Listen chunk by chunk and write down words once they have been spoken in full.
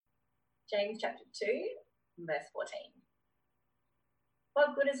James chapter 2, verse 14.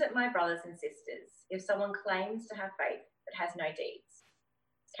 What good is it, my brothers and sisters, if someone claims to have faith but has no deeds?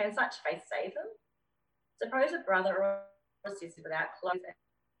 Can such faith save them? Suppose a brother or a sister without clothes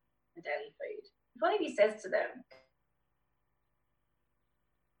and daily food. If one of you says to them,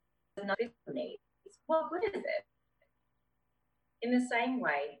 no needs, what good is it? In the same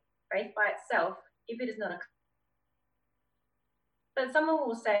way, faith by itself, if it is not a... But someone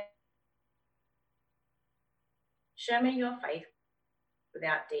will say, show me your faith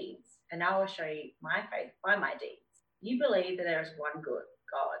without deeds, and I will show you my faith by my deeds. You believe that there is one good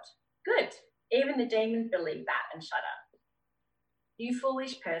God. Good. Even the demons believe that and shudder. You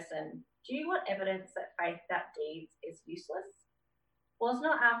foolish person, do you want evidence that faith without deeds is useless? Was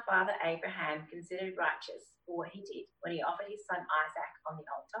not our father Abraham considered righteous for what he did when he offered his son Isaac on the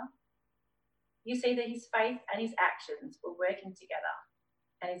altar? You see that his faith and his actions were working together,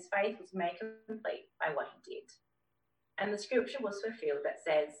 and his faith was made complete by what he did. And the scripture was fulfilled that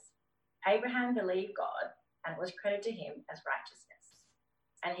says, Abraham believed God, and it was credited to him as righteousness,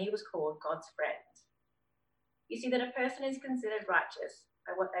 and he was called God's friend. You see that a person is considered righteous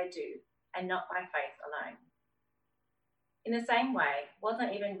by what they do, and not by faith alone. In the same way,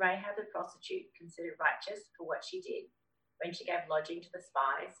 wasn't even Rahab the prostitute considered righteous for what she did when she gave lodging to the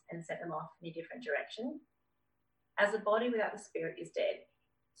spies and sent them off in a different direction? As the body without the spirit is dead,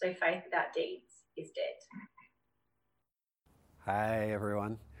 so faith without deeds is dead. Hey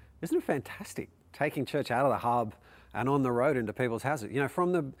everyone, isn't it fantastic taking church out of the hub and on the road into people's houses? You know,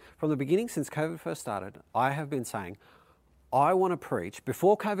 from the beginning, since COVID first started, I have been saying, I want to preach,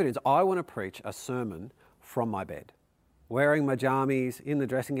 before COVID ends, I want to preach a sermon from my bed. Wearing my jammies, in the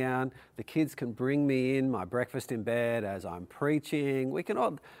dressing gown, the kids can bring me in my breakfast in bed as I'm preaching. We can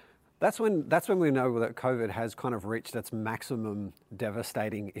all, that's when we know that COVID has kind of reached its maximum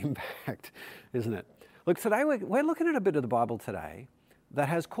devastating impact, isn't it? Look, today we're looking at a bit of the Bible today that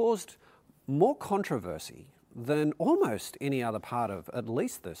has caused more controversy than almost any other part of, at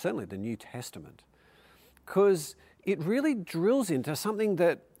least certainly the New Testament, because it really drills into something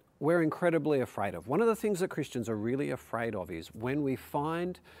that we're incredibly afraid of. One of the things that Christians are really afraid of is when we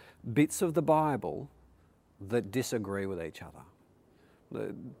find bits of the Bible that disagree with each other.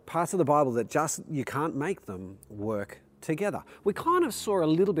 The parts of the Bible that just, you can't make them work together. We kind of saw a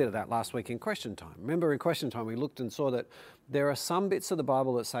little bit of that last week in Question Time. Remember in Question Time we looked and saw that there are some bits of the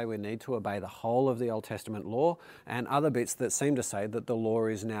Bible that say we need to obey the whole of the Old Testament law, and other bits that seem to say that the law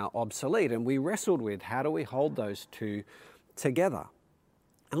is now obsolete. And we wrestled with how do we hold those two together.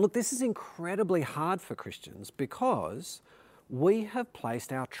 And look, this is incredibly hard for Christians because we have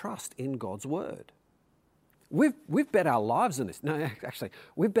placed our trust in God's word. We've bet our lives on this. No, actually,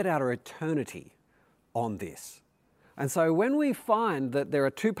 we've bet our eternity on this. And so when we find that there are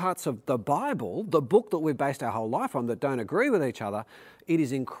two parts of the Bible, the book that we've based our whole life on, that don't agree with each other, it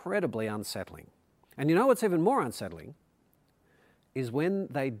is incredibly unsettling. And you know what's even more unsettling? Is when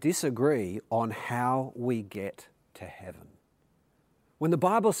they disagree on how we get to heaven. When the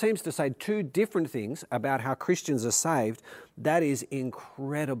Bible seems to say two different things about how Christians are saved, that is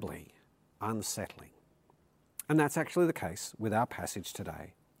incredibly unsettling. And that's actually the case with our passage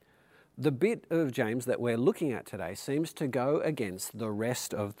today. The bit of James that we're looking at today seems to go against the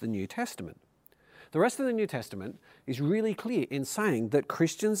rest of the New Testament. The rest of the New Testament is really clear in saying that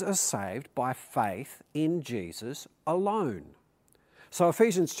Christians are saved by faith in Jesus alone. So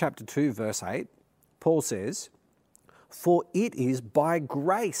Ephesians chapter 2, verse 8, Paul says, "For it is by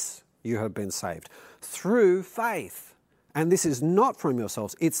grace you have been saved, through faith. And this is not from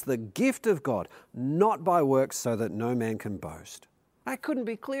yourselves, it's the gift of God, not by works, so that no man can boast." That couldn't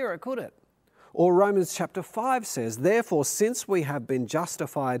be clearer, could it? Or Romans chapter 5 says, "Therefore, since we have been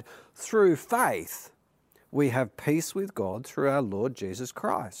justified through faith, we have peace with God through our Lord Jesus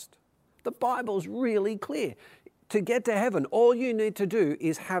Christ." The Bible's really clear. To get to heaven, all you need to do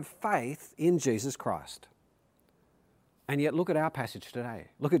is have faith in Jesus Christ. And yet look at our passage today.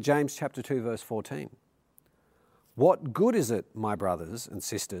 Look at James chapter 2, verse 14. "What good is it, my brothers and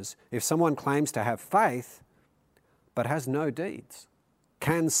sisters, if someone claims to have faith but has no deeds?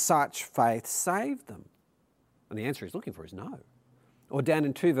 Can such faith save them?" And the answer he's looking for is no. Or down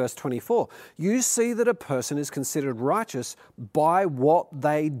in 2 verse 24, "You see that a person is considered righteous by what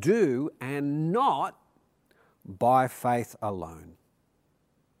they do and not by faith alone."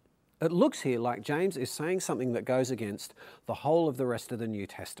 It looks here like James is saying something that goes against the whole of the rest of the New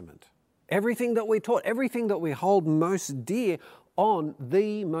Testament. Everything that we taught, everything that we hold most dear on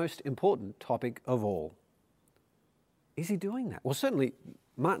the most important topic of all. Is he doing that? Well, certainly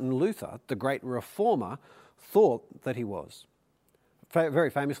Martin Luther, the great reformer, thought that he was. Very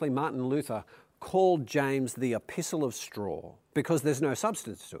famously, Martin Luther called James the epistle of straw because there's no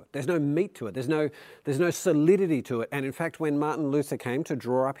substance to it. There's no meat to it. There's no solidity to it. And in fact, when Martin Luther came to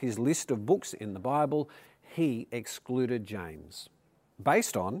draw up his list of books in the Bible, he excluded James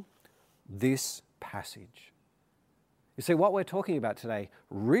based on this passage. You see, what we're talking about today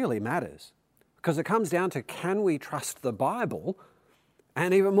really matters because it comes down to, can we trust the Bible?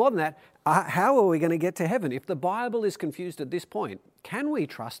 And even more than that, how are we going to get to heaven? If the Bible is confused at this point, can we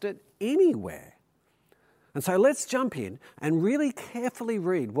trust it anywhere? And so let's jump in and really carefully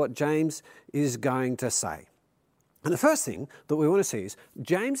read what James is going to say. And the first thing that we want to see is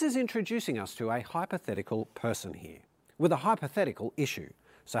James is introducing us to a hypothetical person here with a hypothetical issue.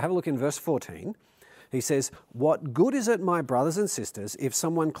 So have a look in verse 14. He says, "What good is it, my brothers and sisters, if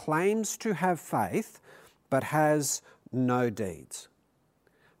someone claims to have faith but has no deeds?"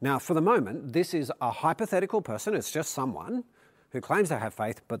 Now, for the moment, this is a hypothetical person. It's just someone who claims to have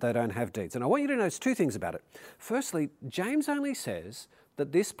faith, but they don't have deeds. And I want you to notice two things about it. Firstly, James only says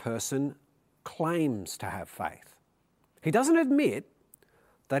that this person claims to have faith. He doesn't admit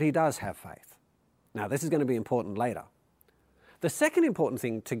that he does have faith. Now, this is going to be important later. The second important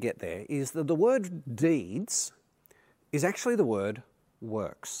thing to get there is that the word deeds is actually the word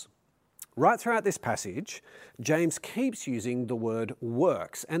works. Right throughout this passage, James keeps using the word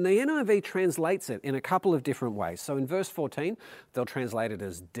works, and the NIV translates it in a couple of different ways. So in verse 14, they'll translate it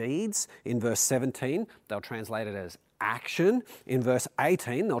as deeds. In verse 17, they'll translate it as action. In verse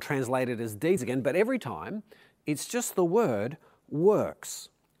 18, they'll translate it as deeds again, but every time, it's just the word works,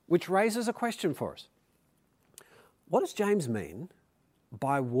 which raises a question for us. What does James mean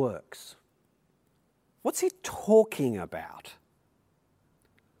by works? What's he talking about?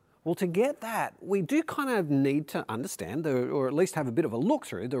 Well, to get that, we do kind of need to understand, or at least have a bit of a look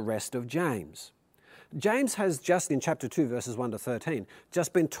through the rest of James. James has just in chapter 2, verses 1 to 13,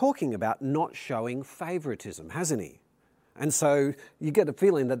 just been talking about not showing favouritism, hasn't he? And so you get a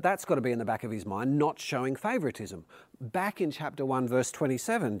feeling that that's got to be in the back of his mind, not showing favouritism. Back in chapter 1, verse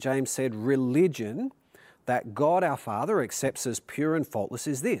 27, James said, "Religion that God our Father accepts as pure and faultless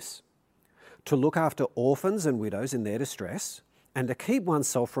is this, to look after orphans and widows in their distress, and to keep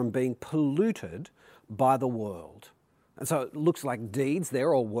oneself from being polluted by the world." And so it looks like deeds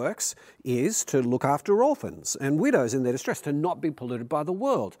there, or works, is to look after orphans and widows in their distress, to not be polluted by the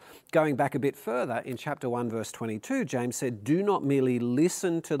world. Going back a bit further, in chapter 1, verse 22, James said, "Do not merely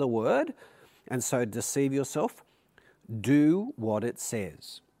listen to the word and so deceive yourself. Do what it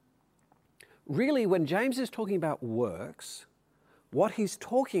says." Really, when James is talking about works, what he's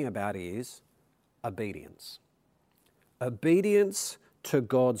talking about is obedience. Obedience to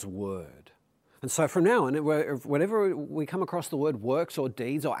God's word. And so from now on, whenever we come across the word works or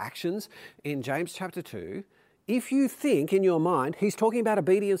deeds or actions in James chapter 2, if you think in your mind he's talking about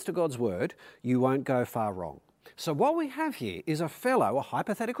obedience to God's word, you won't go far wrong. So what we have here is a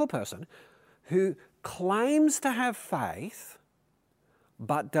hypothetical person, who claims to have faith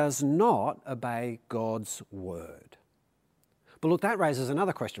but does not obey God's word. But look, that raises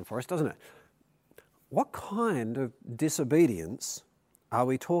another question for us, doesn't it? What kind of disobedience are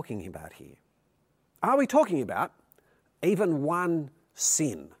we talking about here? Are we talking about even one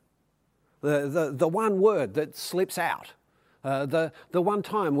sin? The one word that slips out? The one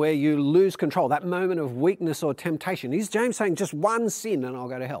time where you lose control, that moment of weakness or temptation? Is James saying just one sin and I'll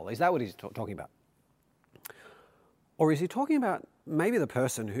go to hell? Is that what he's talking about? Or is he talking about maybe the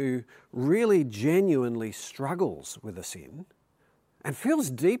person who really genuinely struggles with a sin and feels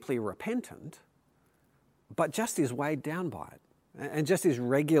deeply repentant, but just is weighed down by it and just is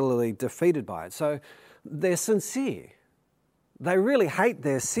regularly defeated by it? So they're sincere. They really hate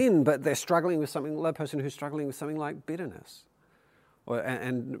their sin, but they're struggling with something, like a person who's struggling with something like bitterness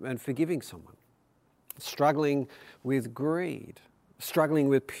and forgiving someone, struggling with greed, struggling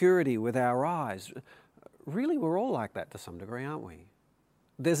with purity with our eyes. Really, we're all like that to some degree, aren't we?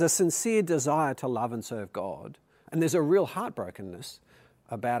 There's a sincere desire to love and serve God, and there's a real heartbrokenness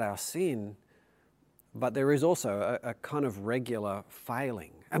about our sin, but there is also a kind of regular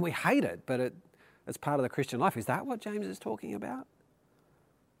failing. And we hate it, but it's part of the Christian life. Is that what James is talking about?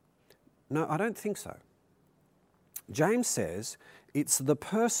 No, I don't think so. James says it's the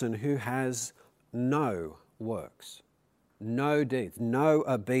person who has no works, no deeds, no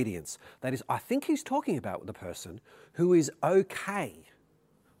obedience. That is, I think he's talking about the person who is okay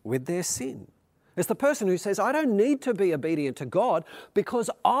with their sin. It's the person who says, I don't need to be obedient to God because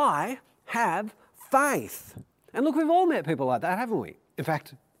I have faith. And look, we've all met people like that, haven't we? In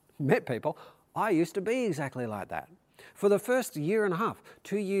fact, met people. I used to be exactly like that. For the first year and a half,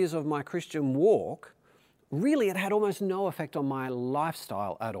 2 years of my Christian walk, really it had almost no effect on my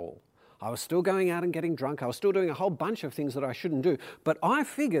lifestyle at all. I was still going out and getting drunk. I was still doing a whole bunch of things that I shouldn't do. But I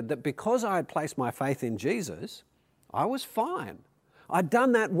figured that because I had placed my faith in Jesus, I was fine. I'd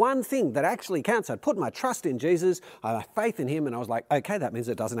done that one thing that actually counts. I'd put my trust in Jesus, I had faith in him, and I was like, okay, that means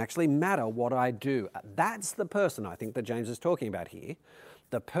it doesn't actually matter what I do. That's the person I think that James is talking about here.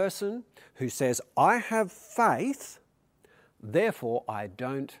 The person who says, I have faith, therefore I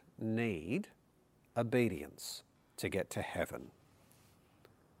don't need obedience to get to heaven.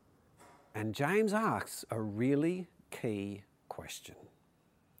 And James asks a really key question.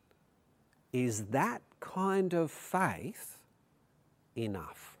 Is that kind of faith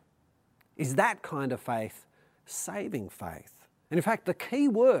enough? Is that kind of faith saving faith? And in fact, the key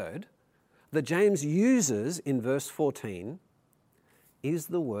word that James uses in verse 14 is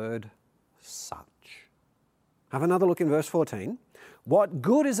the word such. Have another look in verse 14. What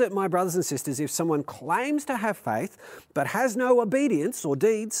good is it, my brothers and sisters, if someone claims to have faith but has no obedience or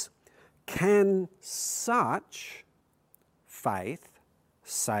deeds? Can such faith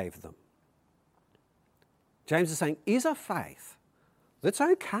save them? James is saying, is a faith that's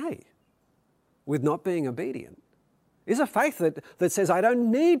okay with not being obedient, is a faith that says, I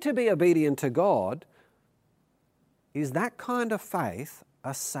don't need to be obedient to God, is that kind of faith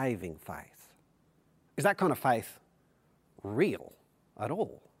a saving faith? Is that kind of faith real at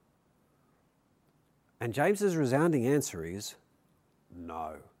all? And James's resounding answer is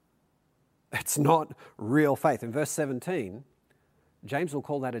no. It's not real faith. In verse 17, James will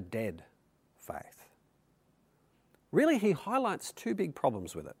call that a dead faith. Really, he highlights two big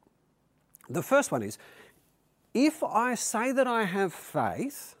problems with it. The first one is, if I say that I have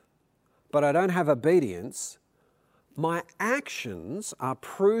faith, but I don't have obedience, my actions are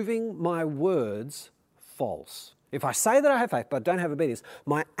proving my words false. If I say that I have faith, but don't have obedience,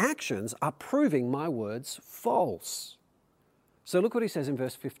 my actions are proving my words false. So look what he says in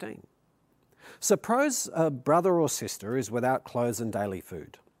verse 15. Suppose a brother or sister is without clothes and daily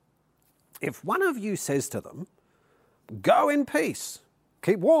food. If one of you says to them, go in peace,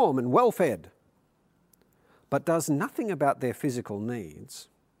 keep warm and well fed, but does nothing about their physical needs,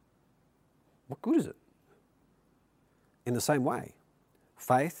 what good is it? In the same way,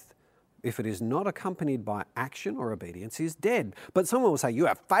 faith, if it is not accompanied by action or obedience, is dead. But someone will say, you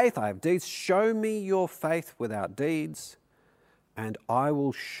have faith, I have deeds. Show me your faith without deeds, and I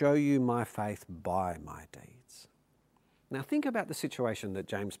will show you my faith by my deeds. Now think about the situation that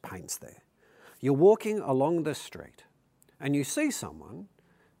James paints there. You're walking along the street and you see someone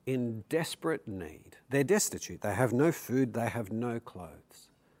in desperate need. They're destitute. They have no food. They have no clothes.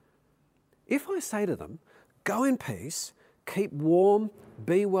 If I say to them, go in peace, keep warm,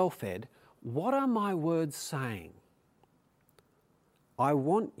 be well fed, what are my words saying? I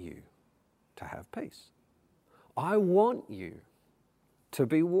want you to have peace. I want you to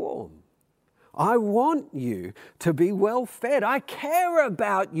be warm. I want you to be well fed. I care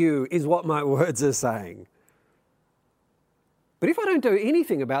about you, is what my words are saying. But if I don't do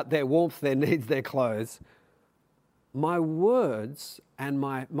anything about their warmth, their needs, their clothes, my words and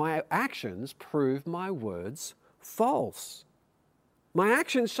my actions prove my words false. My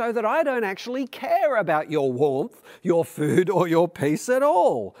actions show that I don't actually care about your warmth, your food, or your peace at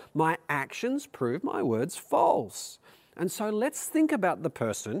all. My actions prove my words false. And so let's think about the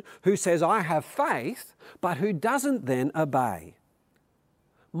person who says, I have faith, but who doesn't then obey.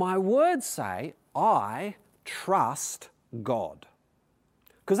 My words say, I trust God.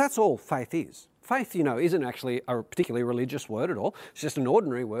 Because that's all faith is. Faith, isn't actually a particularly religious word at all. It's just an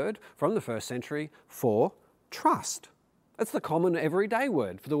ordinary word from the first century for trust. It's the common everyday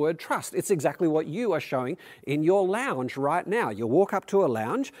word for the word trust. It's exactly what you are showing in your lounge right now. You walk up to a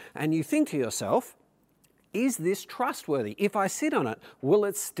lounge and you think to yourself, is this trustworthy? If I sit on it, will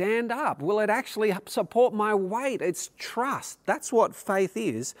it stand up? Will it actually support my weight? It's trust. That's what faith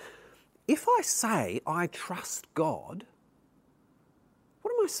is. If I say I trust God,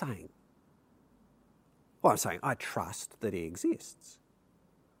 what am I saying? Well, I'm saying I trust that He exists.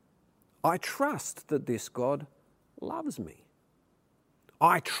 I trust that this God loves me.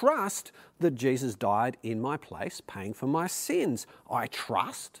 I trust that Jesus died in my place, paying for my sins. I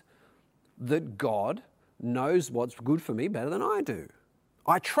trust that God knows what's good for me better than I do.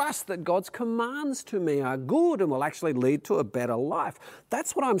 I trust that God's commands to me are good and will actually lead to a better life.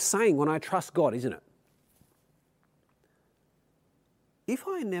 That's what I'm saying when I trust God, isn't it? If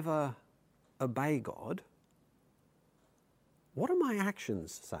I never obey God, what do my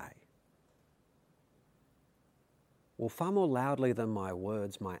actions say? Well, far more loudly than my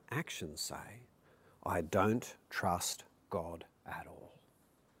words, my actions say, I don't trust God at all.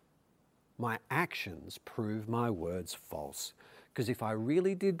 my actions prove my words false. Because if I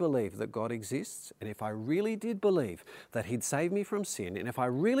really did believe that God exists, and if I really did believe that He'd save me from sin, and if I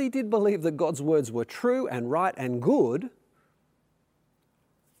really did believe that God's words were true and right and good,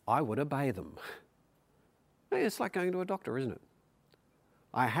 I would obey them. It's like going to a doctor, isn't it?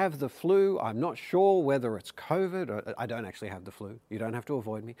 I have the flu. I'm not sure whether it's COVID. Or I don't actually have the flu. You don't have to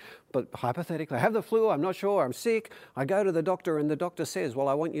avoid me. But hypothetically, I have the flu. I'm not sure. I'm sick. I go to the doctor and the doctor says, well,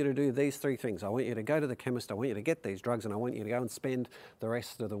 I want you to do these 3 things. I want you to go to the chemist. I want you to get these drugs. And I want you to go and spend the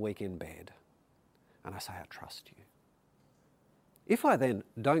rest of the week in bed. And I say, I trust you. If I then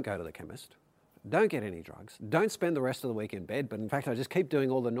don't go to the chemist, don't get any drugs, don't spend the rest of the week in bed, but in fact, I just keep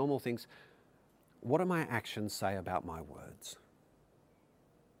doing all the normal things, what do my actions say about my words?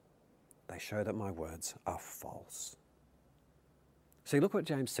 They show that my words are false. See, look what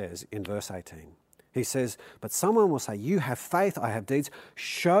James says in verse 18. He says, but someone will say, you have faith, I have deeds.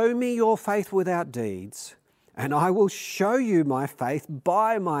 Show me your faith without deeds, and I will show you my faith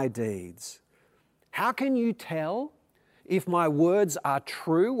by my deeds. How can you tell if my words are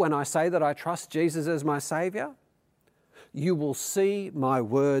true when I say that I trust Jesus as my Saviour? You will see my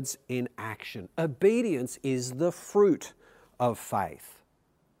words in action. Obedience is the fruit of faith.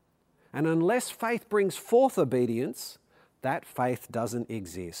 And unless faith brings forth obedience, that faith doesn't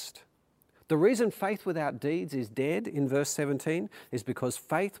exist. The reason faith without deeds is dead in verse 17 is because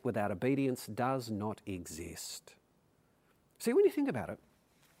faith without obedience does not exist. See, when you think about it,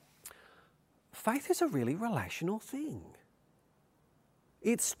 faith is a really relational thing.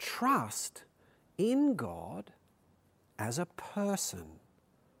 It's trust in God as a person.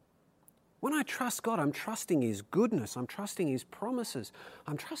 When I trust God, I'm trusting His goodness, I'm trusting His promises,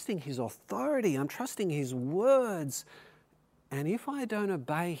 I'm trusting His authority, I'm trusting His words. And if I don't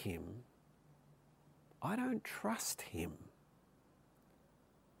obey Him, I don't trust Him.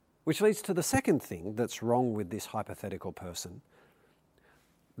 Which leads to the second thing that's wrong with this hypothetical person.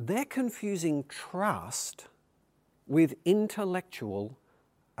 They're confusing trust with intellectual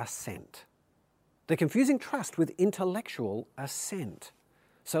assent. They're confusing trust with intellectual assent.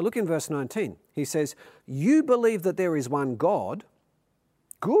 So look in verse 19. He says, you believe that there is one God.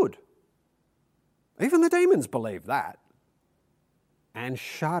 Good. Even the demons believe that. And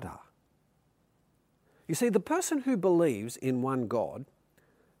shudder. You see, the person who believes in one God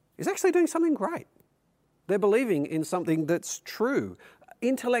is actually doing something great. They're believing in something that's true.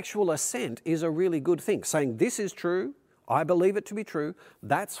 Intellectual assent is a really good thing. Saying this is true, I believe it to be true,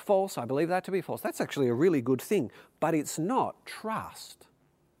 that's false, I believe that to be false. That's actually a really good thing, but it's not trust.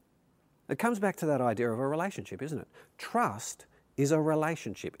 It comes back to that idea of a relationship, isn't it? Trust is a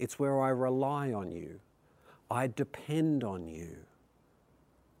relationship. It's where I rely on you. I depend on you.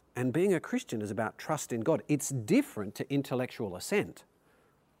 And being a Christian is about trust in God. It's different to intellectual assent.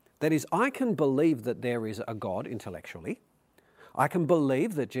 That is, I can believe that there is a God intellectually. I can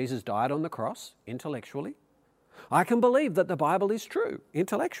believe that Jesus died on the cross intellectually. I can believe that the Bible is true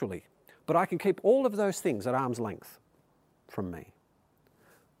intellectually. But I can keep all of those things at arm's length from me.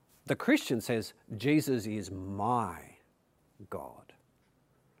 The Christian says, Jesus is my God.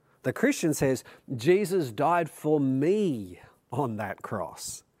 The Christian says, Jesus died for me on that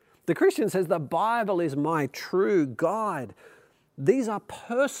cross. The Christian says, the Bible is my true guide. These are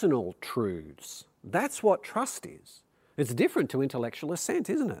personal truths. That's what trust is. It's different to intellectual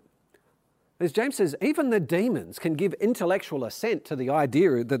assent, isn't it? As James says, even the demons can give intellectual assent to the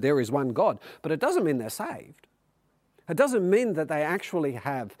idea that there is one God, but it doesn't mean they're saved. It doesn't mean that they actually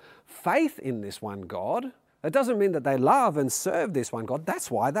have faith in this one God. It doesn't mean that they love and serve this one God. That's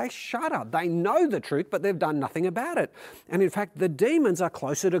why they shudder. They know the truth, but they've done nothing about it. And in fact, the demons are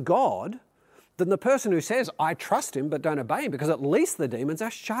closer to God than the person who says, I trust Him but don't obey Him, because at least the demons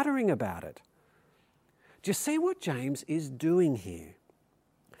are shuddering about it. Do you see what James is doing here?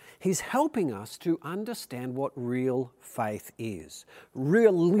 He's helping us to understand what real faith is.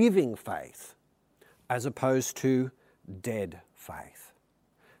 Real living faith, as opposed to dead faith.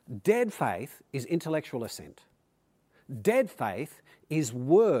 Dead faith is intellectual assent. Dead faith is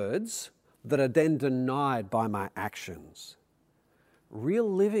words that are then denied by my actions.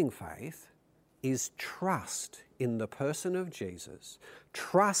 Real living faith is trust in the person of Jesus,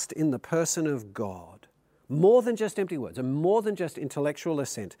 trust in the person of God. More than just empty words and more than just intellectual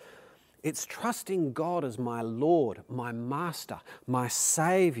assent. It's trusting God as my Lord, my Master, my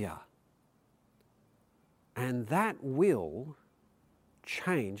Saviour. And that will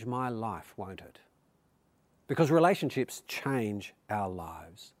change my life, won't it? Because relationships change our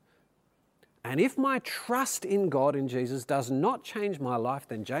lives. And if my trust in God, in Jesus, does not change my life,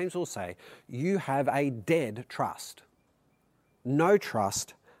 then James will say, you have a dead trust. No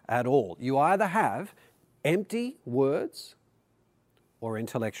trust at all. You either have empty words or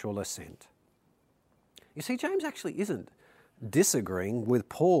intellectual assent. You see, James actually isn't disagreeing with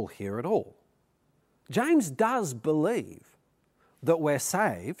Paul here at all. James does believe that we're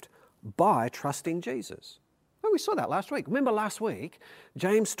saved by trusting Jesus. Well, we saw that last week. Remember last week,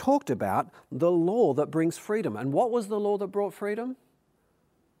 James talked about the law that brings freedom. And what was the law that brought freedom?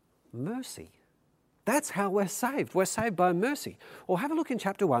 Mercy. That's how we're saved. We're saved by mercy. Well, have a look in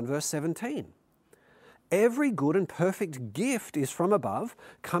chapter 1, verse 17. Every good and perfect gift is from above,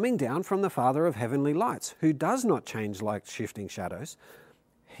 coming down from the Father of heavenly lights, who does not change like shifting shadows.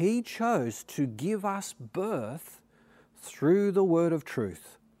 He chose to give us birth through the word of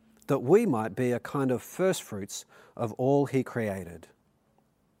truth, that we might be a kind of first fruits of all he created.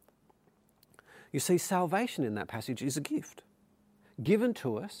 You see, salvation in that passage is a gift given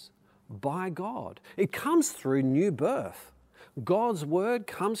to us by God. It comes through new birth. God's word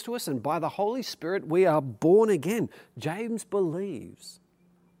comes to us, and by the Holy Spirit we are born again. James believes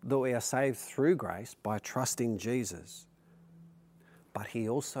that we are saved through grace by trusting Jesus. But he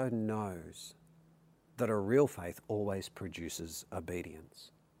also knows that a real faith always produces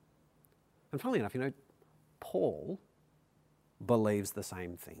obedience. And funnily enough, Paul believes the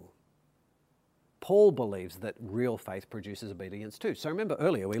same thing. Paul believes that real faith produces obedience too. So remember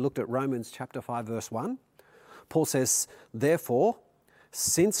earlier we looked at Romans chapter 5 verse 1. Paul says, therefore,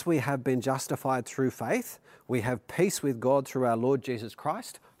 since we have been justified through faith, we have peace with God through our Lord Jesus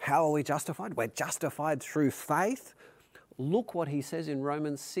Christ. How are we justified? We're justified through faith. Look what he says in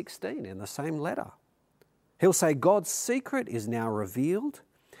Romans 16 in the same letter. He'll say, God's secret is now revealed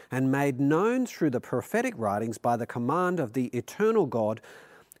and made known through the prophetic writings by the command of the eternal God,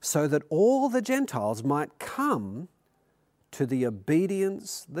 so that all the Gentiles might come to the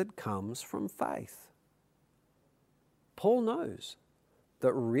obedience that comes from faith. Paul knows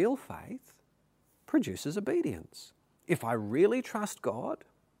that real faith produces obedience. If I really trust God,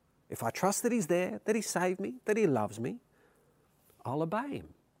 if I trust that he's there, that he saved me, that he loves me, I'll obey him.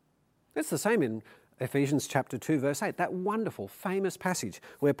 It's the same in Ephesians chapter 2 verse 8, that wonderful famous passage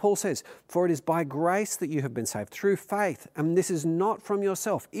where Paul says, for it is by grace that you have been saved through faith, and this is not from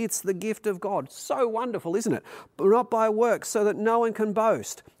yourself, it's the gift of God. So wonderful, isn't it? But not by works, so that no one can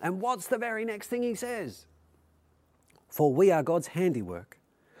boast. And what's the very next thing he says? For we are God's handiwork,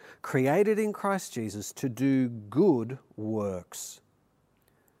 created in Christ Jesus to do good works,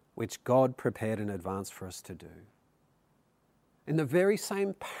 which God prepared in advance for us to do. In the very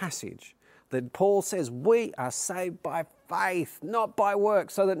same passage that Paul says we are saved by faith, not by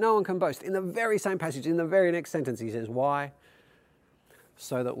works, so that no one can boast. In the very same passage, in the very next sentence, he says, why?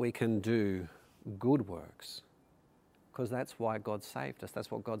 So that we can do good works. Because that's why God saved us. That's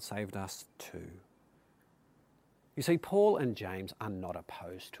what God saved us to. You see, Paul and James are not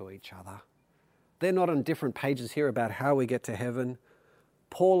opposed to each other. They're not on different pages here about how we get to heaven.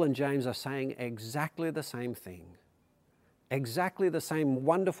 Paul and James are saying exactly the same thing. Exactly the same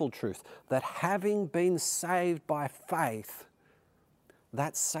wonderful truth, that having been saved by faith,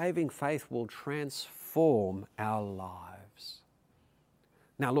 that saving faith will transform our lives.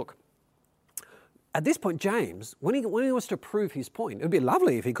 Now look, at this point, James, when he wants to prove his point, it would be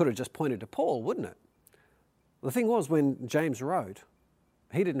lovely if he could have just pointed to Paul, wouldn't it? The thing was, when James wrote,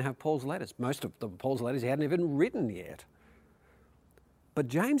 he didn't have Paul's letters. Most of Paul's letters he hadn't even written yet. But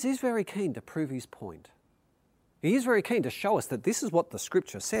James is very keen to prove his point. He is very keen to show us that this is what the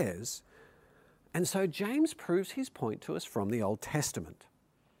Scripture says. And so James proves his point to us from the Old Testament.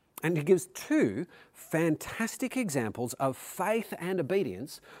 And he gives two fantastic examples of faith and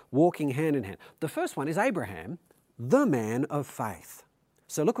obedience walking hand in hand. The first one is Abraham, the man of faith.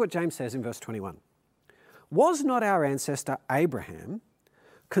 So look what James says in verse 21. Was not our ancestor Abraham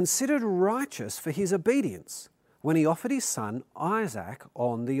considered righteous for his obedience when he offered his son Isaac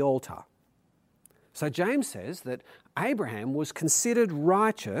on the altar? So James says that Abraham was considered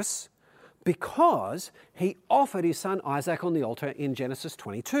righteous because he offered his son Isaac on the altar in Genesis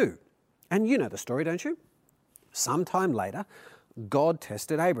 22. And you know the story, don't you? Sometime later, God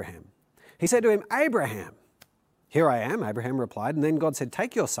tested Abraham. He said to him, Abraham, here I am, Abraham replied. And then God said,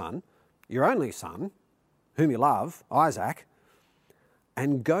 take your son, your only son, whom you love, Isaac,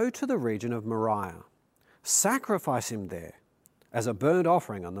 and go to the region of Moriah. Sacrifice him there as a burnt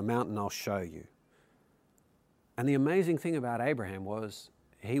offering on the mountain I'll show you. And the amazing thing about Abraham was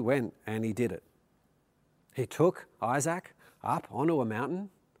he went and he did it. He took Isaac up onto a mountain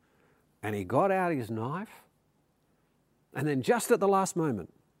and he got out his knife. And then just at the last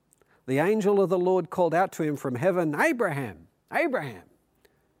moment, the angel of the Lord called out to him from heaven, Abraham, Abraham.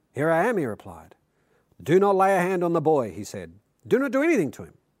 Here I am, he replied. Do not lay a hand on the boy, he said. Do not do anything to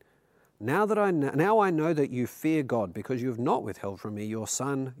him. now I know that you fear God, because you have not withheld from me your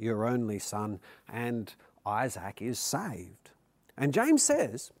son, your only son, and Isaac is saved. And James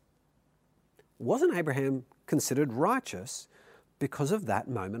says, wasn't Abraham considered righteous because of that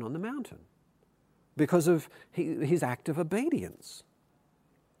moment on the mountain? Because of his act of obedience?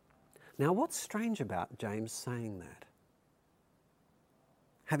 Now, what's strange about James saying that?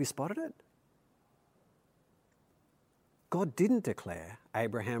 Have you spotted it? God didn't declare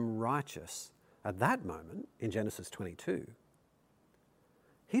Abraham righteous at that moment in Genesis 22.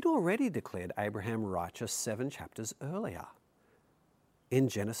 He'd already declared Abraham righteous 7 chapters earlier in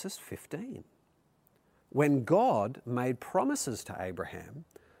Genesis 15, when God made promises to Abraham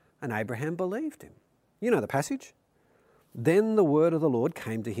and Abraham believed him. You know the passage. Then the word of the Lord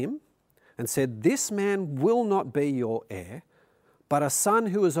came to him and said, "This man will not be your heir, but a son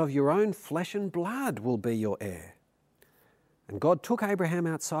who is of your own flesh and blood will be your heir." And God took Abraham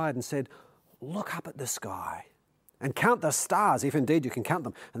outside and said, "Look up at the sky and count the stars, if indeed you can count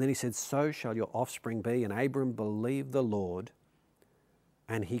them." And then he said, "So shall your offspring be." And Abram believed the Lord,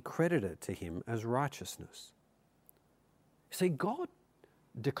 and he credited it to him as righteousness. See, God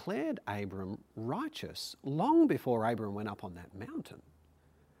declared Abram righteous long before Abram went up on that mountain.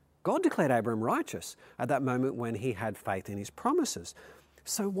 God declared Abram righteous at that moment when he had faith in his promises.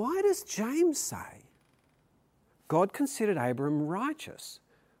 So why does James say God considered Abram righteous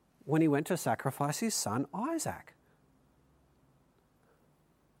when he went to sacrifice his son Isaac?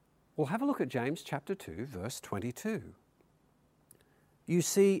 Well, have a look at James chapter 2, verse 22. You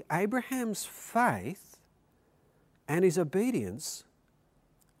see, Abraham's faith and his obedience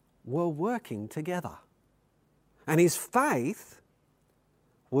were working together. And his faith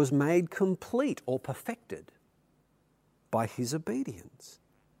was made complete or perfected by his obedience.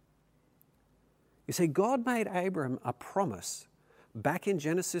 You see, God made Abram a promise back in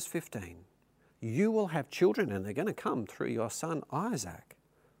Genesis 15. You will have children and they're going to come through your son Isaac.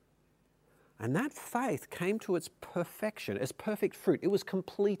 And that faith came to its perfection, its perfect fruit. It was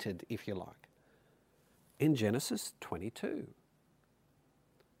completed, if you like, in Genesis 22.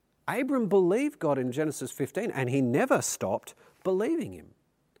 Abram believed God in Genesis 15 and he never stopped believing him.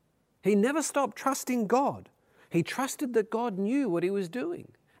 He never stopped trusting God. He trusted that God knew what he was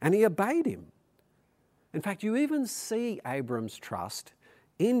doing and he obeyed him. In fact, you even see Abram's trust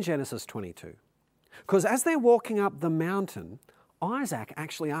in Genesis 22. Because as they're walking up the mountain, Isaac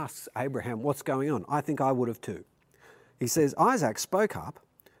actually asks Abraham, "What's going on?" I think I would have too. He says, Isaac spoke up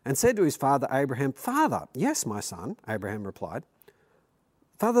and said to his father Abraham, "Father." "Yes, my son," Abraham replied.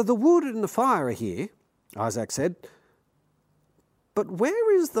 "Father, the wood and the fire are here," Isaac said. "But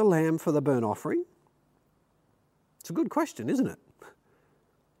where is the lamb for the burnt offering?" It's a good question, isn't it?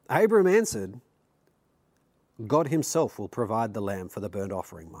 Abraham answered, "God himself will provide the lamb for the burnt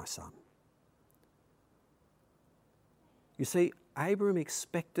offering, my son." You see, Abraham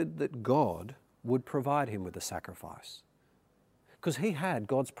expected that God would provide him with the sacrifice, because he had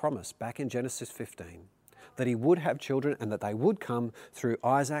God's promise back in Genesis 15 that he would have children and that they would come through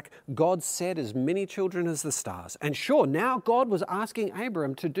Isaac. God said as many children as the stars. And sure, now God was asking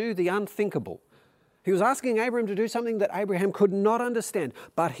Abraham to do the unthinkable. He was asking Abraham to do something that Abraham could not understand,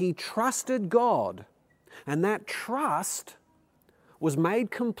 but he trusted God. And that trust was made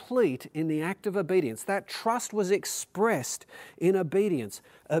complete in the act of obedience. That trust was expressed in obedience.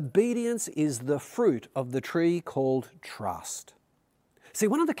 Obedience is the fruit of the tree called trust. See,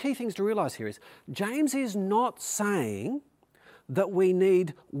 one of the key things to realize here is James is not saying that we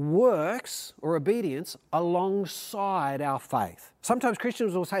need works or obedience alongside our faith. Sometimes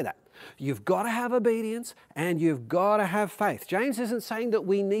Christians will say that. You've got to have obedience and you've got to have faith. James isn't saying that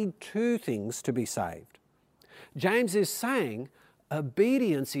we need two things to be saved. James is saying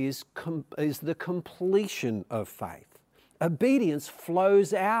obedience is the completion of faith. Obedience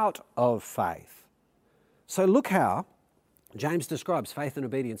flows out of faith. So look how James describes faith and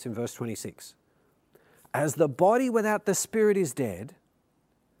obedience in verse 26. As the body without the spirit is dead,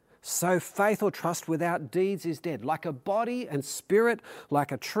 so faith or trust without deeds is dead. Like a body and spirit,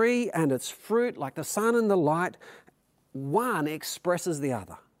 like a tree and its fruit, like the sun and the light, one expresses the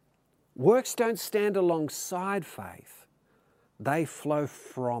other. Works don't stand alongside faith. They flow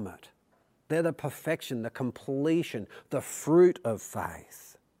from it. They're the perfection, the completion, the fruit of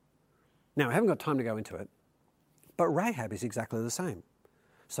faith. Now, I haven't got time to go into it, but Rahab is exactly the same.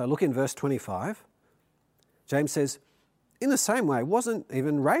 So look in verse 25. James says, in the same way, wasn't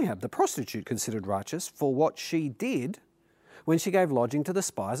even Rahab the prostitute considered righteous for what she did when she gave lodging to the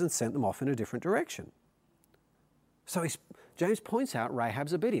spies and sent them off in a different direction? So James points out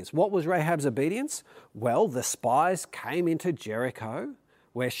Rahab's obedience. What was Rahab's obedience? Well, the spies came into Jericho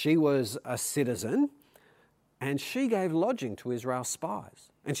where she was a citizen, and she gave lodging to Israel's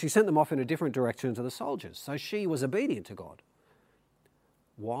spies. And she sent them off in a different direction to the soldiers. So she was obedient to God.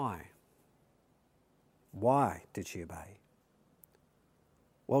 Why? Why did she obey?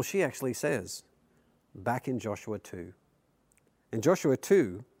 Well, she actually says, back in Joshua 2. In Joshua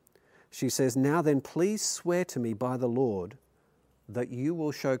 2, she says, "Now then, please swear to me by the Lord that you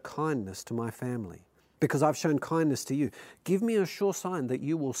will show kindness to my family, because I've shown kindness to you. Give me a sure sign that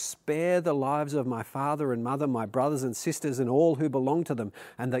you will spare the lives of my father and mother, my brothers and sisters, and all who belong to them,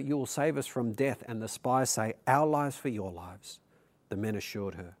 and that you will save us from death." And the spies say, "Our lives for your lives." The men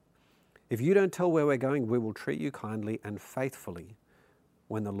assured her, "If you don't tell where we're going, we will treat you kindly and faithfully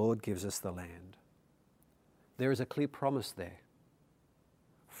when the Lord gives us the land." There is a clear promise there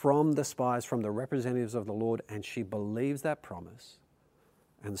from the spies, from the representatives of the Lord, and she believes that promise,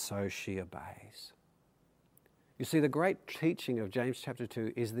 and so she obeys. You see, the great teaching of James chapter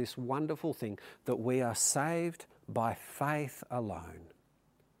 2 is this wonderful thing that we are saved by faith alone.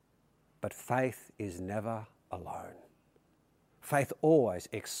 But faith is never alone. Faith always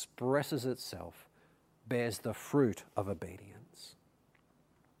expresses itself, bears the fruit of obedience.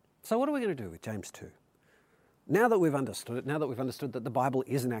 So what are we going to do with James 2? Now that we've understood it, now that we've understood that the Bible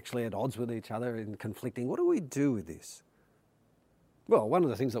isn't actually at odds with each other and conflicting, what do we do with this? Well, one of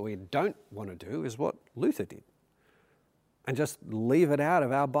the things that we don't want to do is what Luther did, and just leave it out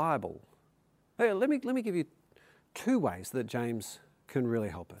of our Bible. Hey, let me give you two ways that James can really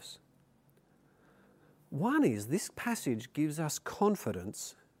help us. One is this passage gives us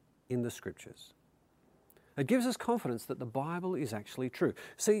confidence in the Scriptures. It gives us confidence that the Bible is actually true.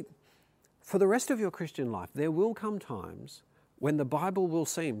 See, for the rest of your Christian life, there will come times when the Bible will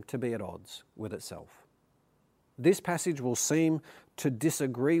seem to be at odds with itself. This passage will seem to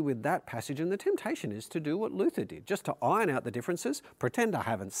disagree with that passage, and the temptation is to do what Luther did, just to iron out the differences, pretend I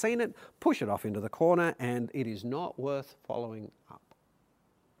haven't seen it, push it off into the corner, and it is not worth following up.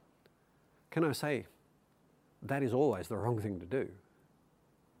 Can I say, that is always the wrong thing to do.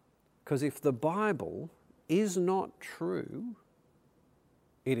 Because if the Bible is not true,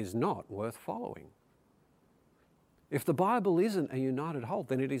 it is not worth following. If the Bible isn't a united whole,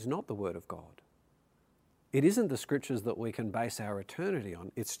 then it is not the Word of God. It isn't the Scriptures that we can base our eternity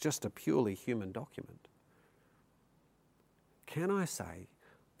on. It's just a purely human document. Can I say,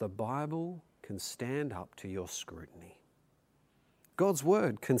 the Bible can stand up to your scrutiny. God's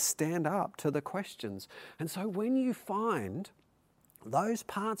Word can stand up to the questions. And so when you find those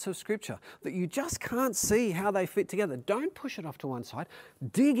parts of Scripture that you just can't see how they fit together, don't push it off to one side.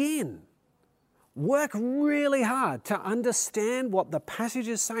 Dig in. Work really hard to understand what the passage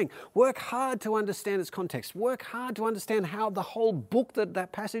is saying. Work hard to understand its context. Work hard to understand how the whole book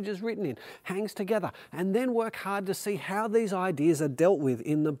that passage is written in hangs together. And then work hard to see how these ideas are dealt with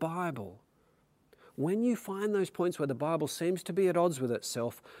in the Bible. When you find those points where the Bible seems to be at odds with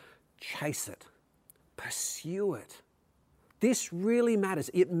itself, chase it. Pursue it. This really matters.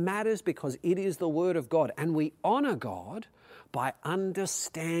 It matters because it is the Word of God, and we honour God by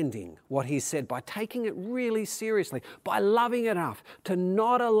understanding what He said, by taking it really seriously, by loving it enough to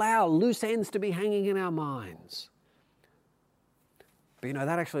not allow loose ends to be hanging in our minds. But you know,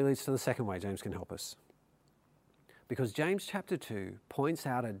 that actually leads to the second way James can help us. Because James chapter 2 points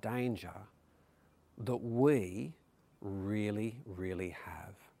out a danger that we really, really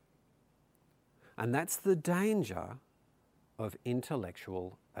have. And that's the danger of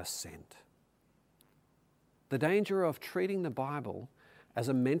intellectual assent. The danger of treating the Bible as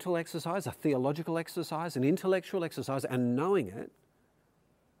a mental exercise, a theological exercise, an intellectual exercise, and knowing it,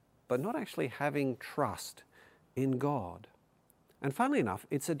 but not actually having trust in God. And funnily enough,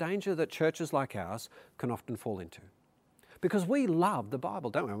 it's a danger that churches like ours can often fall into. Because we love the Bible,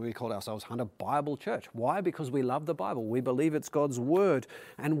 don't we? We call ourselves Hunter Bible Church. Why? Because we love the Bible. We believe it's God's Word.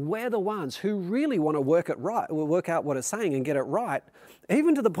 And we're the ones who really want to work out what it's saying and get it right,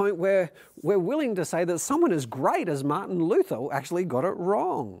 even to the point where we're willing to say that someone as great as Martin Luther actually got it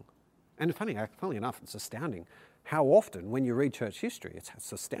wrong. And funnily enough, it's astounding how often, when you read church history,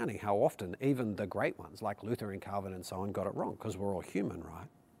 it's astounding how often even the great ones, like Luther and Calvin and so on, got it wrong, because we're all human, right?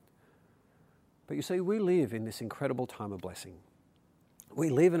 But you see, we live in this incredible time of blessing. We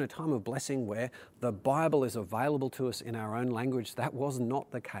live in a time of blessing where the Bible is available to us in our own language. That was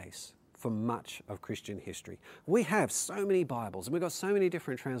not the case for much of Christian history. We have so many Bibles, and we've got so many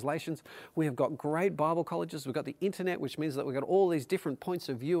different translations. We have got great Bible colleges. We've got the internet, which means that we've got all these different points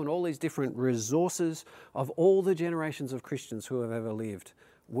of view and all these different resources of all the generations of Christians who have ever lived.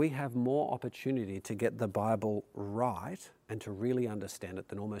 We have more opportunity to get the Bible right and to really understand it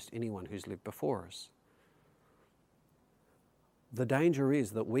than almost anyone who's lived before us. The danger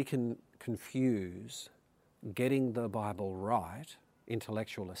is that we can confuse getting the Bible right,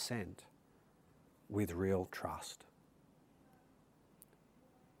 intellectual assent, with real trust.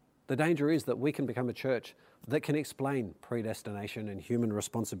 The danger is that we can become a church that can explain predestination and human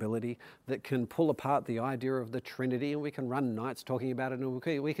responsibility, that can pull apart the idea of the Trinity, and we can run nights talking about it,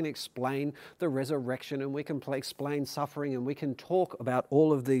 and we can explain the resurrection, and we can explain suffering, and we can talk about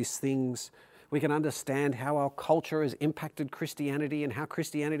all of these things. We can understand how our culture has impacted Christianity and how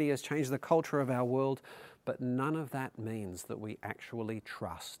Christianity has changed the culture of our world, but none of that means that we actually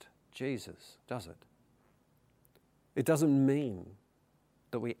trust Jesus, does it? It doesn't mean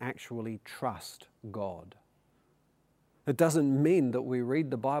that we actually trust God. It doesn't mean that we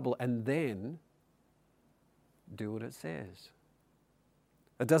read the Bible and then do what it says.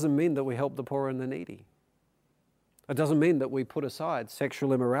 It doesn't mean that we help the poor and the needy. It doesn't mean that we put aside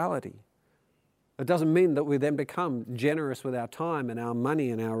sexual immorality. It doesn't mean that we then become generous with our time and our money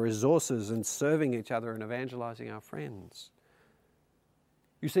and our resources and serving each other and evangelizing our friends.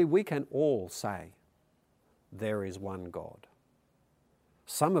 You see, we can all say, there is one God.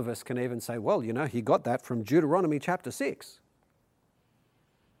 Some of us can even say, well, you know, he got that from Deuteronomy chapter 6.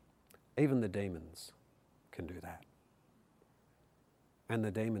 Even the demons can do that. And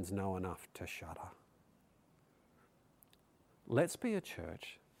the demons know enough to shudder. Let's be a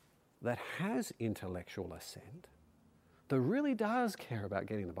church that has intellectual assent, that really does care about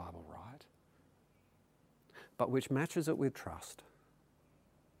getting the Bible right, but which matches it with trust.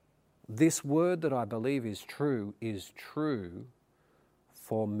 This word that I believe is true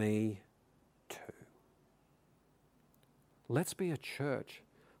for me too. Let's be a church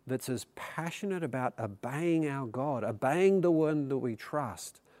that's as passionate about obeying our God, obeying the one that we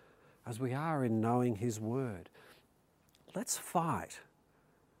trust, as we are in knowing His word. Let's fight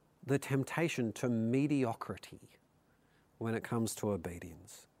the temptation to mediocrity when it comes to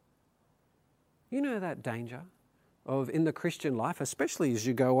obedience. You know that danger of, in the Christian life, especially as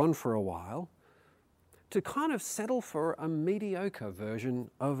you go on for a while, to kind of settle for a mediocre version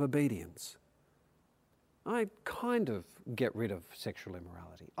of obedience. I kind of get rid of sexual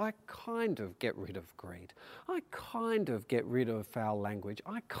immorality. I kind of get rid of greed. I kind of get rid of foul language.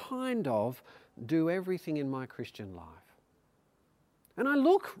 I kind of do everything in my Christian life. And I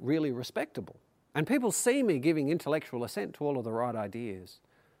look really respectable. And people see me giving intellectual assent to all of the right ideas.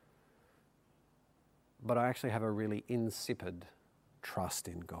 But I actually have a really insipid trust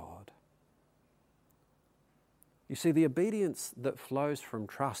in God. You see, the obedience that flows from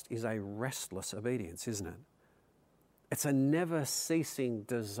trust is a restless obedience, isn't it? It's a never-ceasing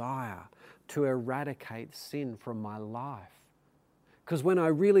desire to eradicate sin from my life. Because when I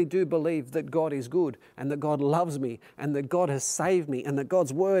really do believe that God is good and that God loves me and that God has saved me and that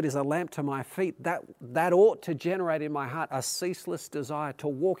God's word is a lamp to my feet, that ought to generate in my heart a ceaseless desire to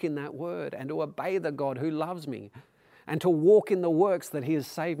walk in that word and to obey the God who loves me and to walk in the works that He has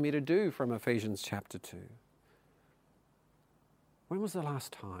saved me to do, from Ephesians chapter 2. When was the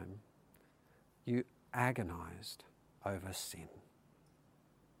last time you agonized over sin?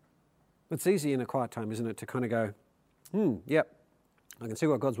 It's easy in a quiet time, isn't it, to kind of go, yep, I can see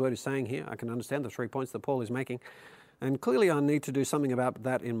what God's word is saying here. I can understand the 3 points that Paul is making. And clearly I need to do something about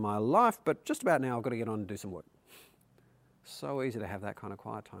that in my life, but just about now I've got to get on and do some work. So easy to have that kind of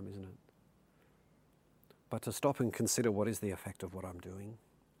quiet time, isn't it? But to stop and consider, what is the effect of what I'm doing?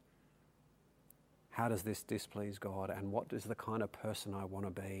 How does this displease God? And what is the kind of person I want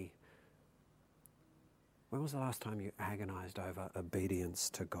to be? When was the last time you agonized over obedience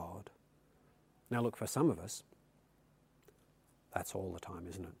to God? Now look, for some of us, that's all the time,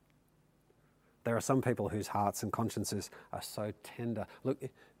 isn't it? There are some people whose hearts and consciences are so tender. Look,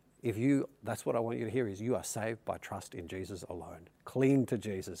 that's what I want you to hear, is you are saved by trust in Jesus alone. Cling to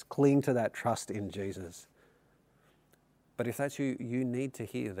Jesus. Cling to that trust in Jesus. But if that's you, you need to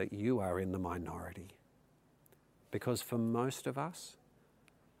hear that you are in the minority. Because for most of us,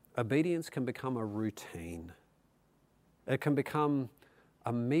 obedience can become a routine. It can become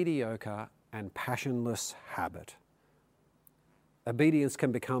a mediocre and passionless habit. Obedience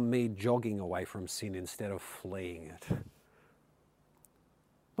can become me jogging away from sin instead of fleeing it.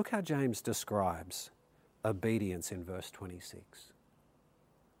 Look how James describes obedience in verse 26.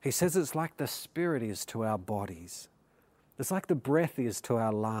 He says it's like the Spirit is to our bodies. It's like the breath is to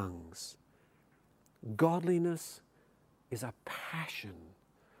our lungs. Godliness is a passion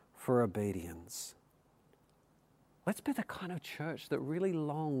for obedience. Let's be the kind of church that really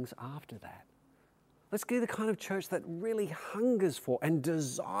longs after that. Let's be the kind of church that really hungers for and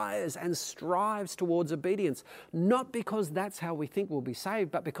desires and strives towards obedience, not because that's how we think we'll be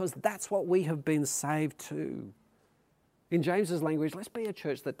saved, but because that's what we have been saved to. In James's language, let's be a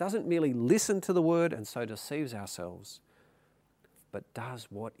church that doesn't merely listen to the word and so deceives ourselves, but does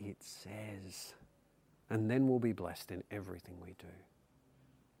what it says. And then we'll be blessed in everything we do.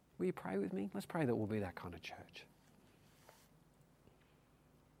 Will you pray with me? Let's pray that we'll be that kind of church.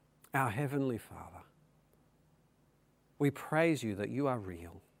 Our Heavenly Father, we praise you that you are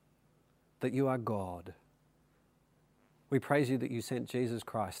real, that you are God. We praise you that you sent Jesus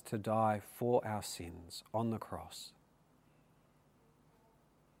Christ to die for our sins on the cross.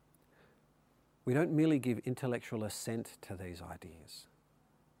 We don't merely give intellectual assent to these ideas.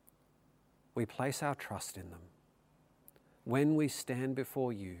 We place our trust in them. When we stand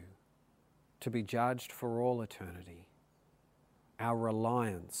before you to be judged for all eternity, our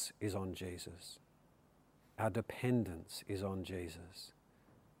reliance is on Jesus. Our dependence is on Jesus.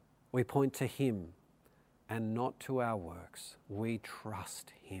 We point to him and not to our works. We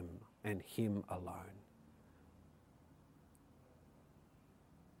trust him and him alone.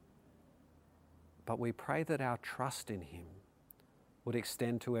 But we pray that our trust in him would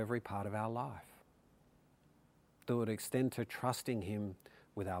extend to every part of our life. That would extend to trusting him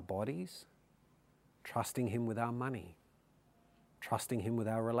with our bodies, trusting him with our money, trusting him with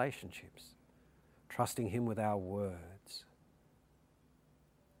our relationships, trusting him with our words.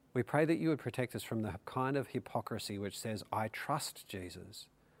 We pray that you would protect us from the kind of hypocrisy which says, I trust Jesus,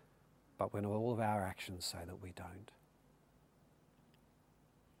 but when all of our actions say that we don't.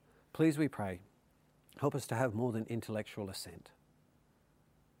 Please, we pray, help us to have more than intellectual assent.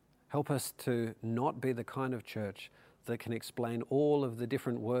 Help us to not be the kind of church that can explain all of the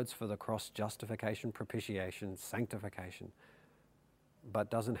different words for the cross, justification, propitiation, sanctification, but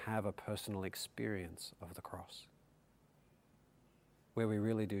doesn't have a personal experience of the cross, where we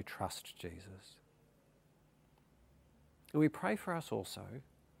really do trust Jesus. And we pray for us also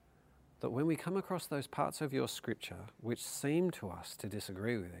that when we come across those parts of your scripture which seem to us to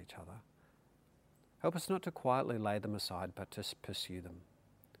disagree with each other, help us not to quietly lay them aside, but to pursue them.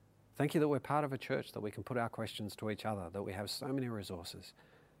 Thank you that we're part of a church that we can put our questions to each other, that we have so many resources.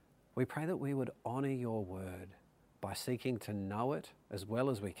 We pray that we would honour your word by seeking to know it as well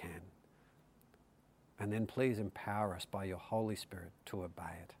as we can. And then please empower us by your Holy Spirit to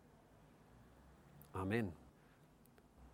obey it. Amen.